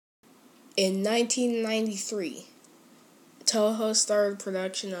In 1993, Toho started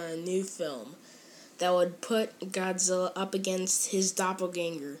production on a new film that would put Godzilla up against his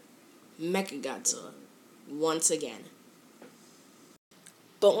doppelganger, Mechagodzilla, once again.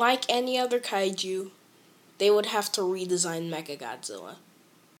 But like any other kaiju, they would have to redesign Mechagodzilla.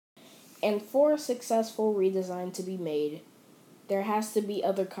 And for a successful redesign to be made, there has to be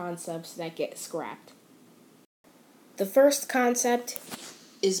other concepts that get scrapped. The first concept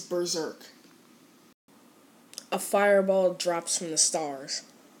is Berserk. A fireball drops from the stars.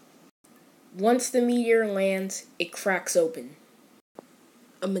 Once the meteor lands, it cracks open.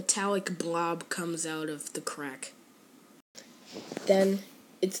 A metallic blob comes out of the crack. Then,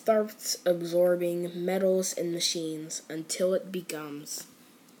 it starts absorbing metals and machines until it becomes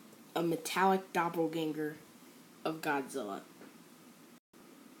a metallic doppelganger of Godzilla.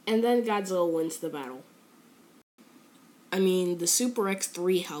 And then Godzilla wins the battle. I mean, the Super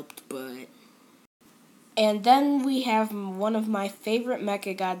X3 helped, but... And then we have one of my favorite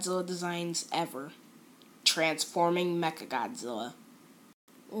Mechagodzilla designs ever, Transforming Mechagodzilla.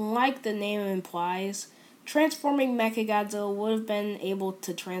 Like the name implies, Transforming Mechagodzilla would have been able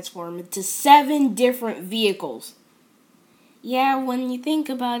to transform into 7 different vehicles. Yeah, when you think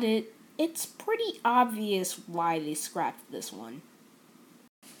about it, it's pretty obvious why they scrapped this one.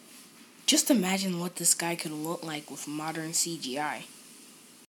 Just imagine what this guy could look like with modern CGI.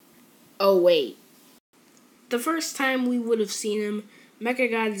 Oh wait. The first time we would have seen him,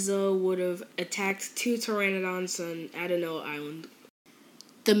 Mechagodzilla would have attacked 2 pteranodons on Adano Island.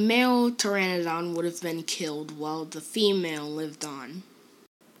 The male pteranodon would have been killed while the female lived on.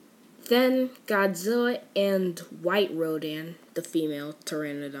 Then Godzilla and White Rodan, the female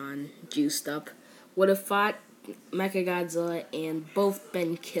pteranodon juiced up, would have fought Mechagodzilla and both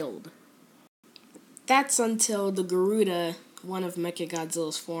been killed. That's until the Garuda, one of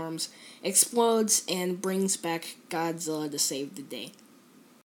Mechagodzilla's forms, explodes and brings back Godzilla to save the day.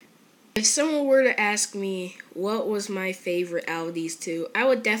 If someone were to ask me what was my favorite out of these two, I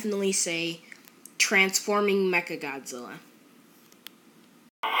would definitely say Transforming Mechagodzilla.